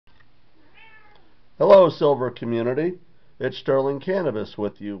Hello, silver community. It's Sterling Cannabis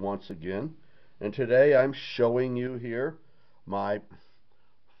with you once again, and today I'm showing you here my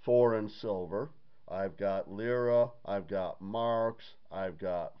foreign silver. I've got lira, I've got marks, I've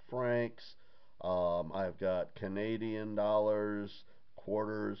got francs, I've got Canadian dollars,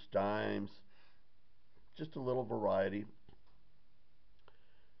 quarters, dimes, just a little variety.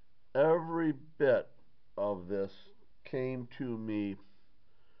 Every bit of this came to me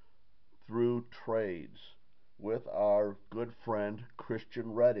through trades with our good friend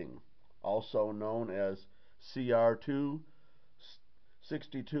Christian Redding, also known as CR62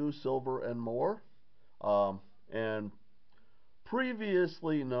 Silver and More, and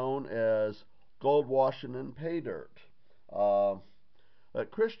previously known as Gold Washington Pay Dirt.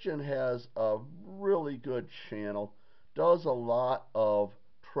 Christian has a really good channel, does a lot of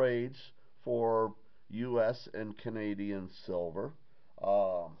trades for U.S. and Canadian silver.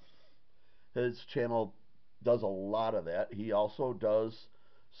 His channel does a lot of that. He also does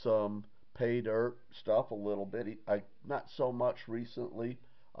some pay dirt stuff a little bit. Not so much recently,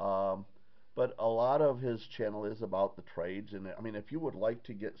 but a lot of his channel is about the trades. And I mean, if you would like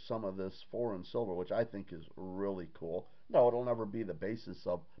to get some of this foreign silver, which I think is really cool. No, it'll never be the basis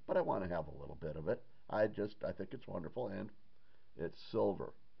of, but I want to have a little bit of it. I think it's wonderful, and it's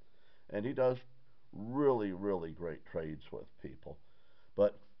silver. And he does really, really great trades with people.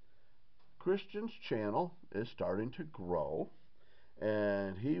 But Christian's channel is starting to grow,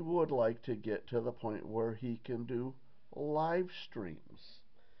 and he would like to get to the point where he can do live streams.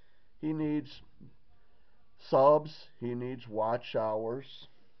 He needs subs, he needs watch hours,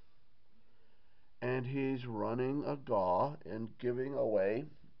 and he's running a GAW and giving away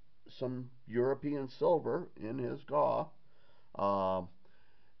some European silver in his GAW.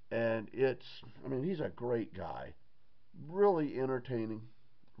 And I mean, he's a great guy, really entertaining,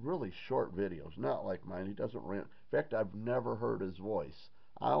 really short videos, not like mine. He doesn't rant. In fact, I've never heard his voice.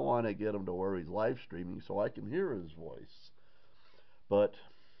 I want to get him to where he's live streaming so I can hear his voice. But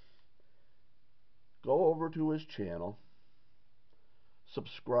go over to his channel,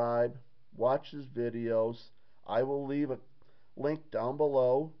 subscribe, watch his videos. I will leave a link down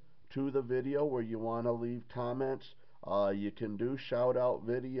below to the video where you want to leave comments. You can do shout out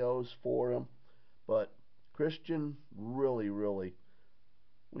videos for him. But Christian, really, really,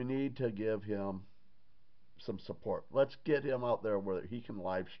 we need to give him some support. Let's get him out there where he can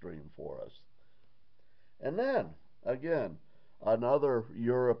live stream for us. And then, again, another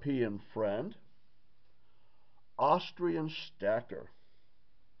European friend, Austrian Stacker.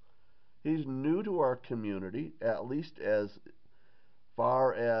 He's new to our community, at least as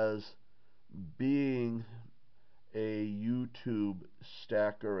far as being a YouTube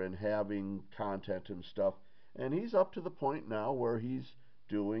stacker and having content and stuff. And he's up to the point now where he's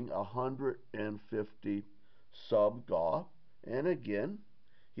doing 150 sub GAW. And again,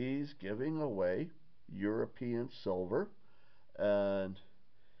 he's giving away European silver. And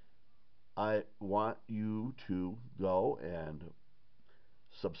I want you to go and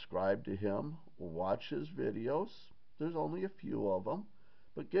subscribe to him, watch his videos. There's only a few of them,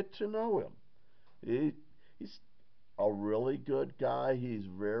 but get to know him. He's a really good guy. He's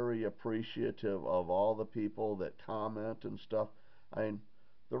very appreciative of all the people that comment and stuff. I mean,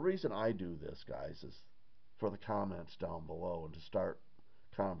 the reason I do this, guys, is for the comments down below and to start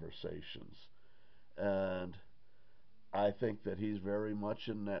conversations. And I think that he's very much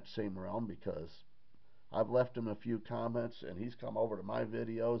in that same realm because I've left him a few comments and he's come over to my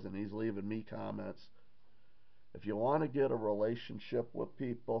videos and he's leaving me comments. If you want to get a relationship with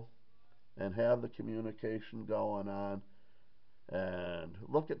people and have the communication going on and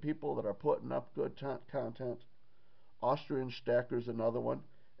look at people that are putting up good content, Austrian Stacker's another one,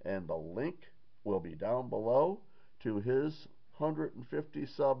 and the link will be down below to his 150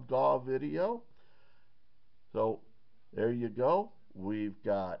 sub GAW video. So there you go. We've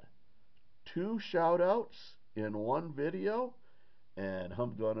got 2 shout outs in one video, and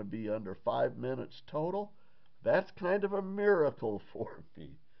I'm going to be under 5 minutes total. That's kind of a miracle for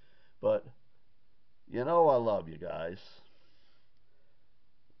me. But you know I love you guys.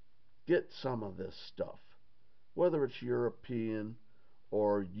 Get some of this stuff, whether it's European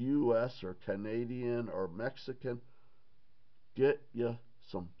or US or Canadian or Mexican. Get you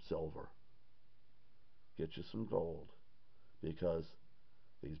some silver. Get you some gold, because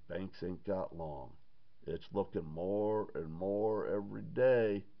these banks ain't got long. It's looking more and more every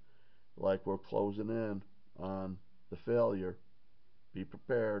day like we're closing in on the failure. Be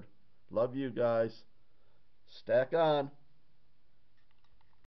prepared. Love you guys. Stack on.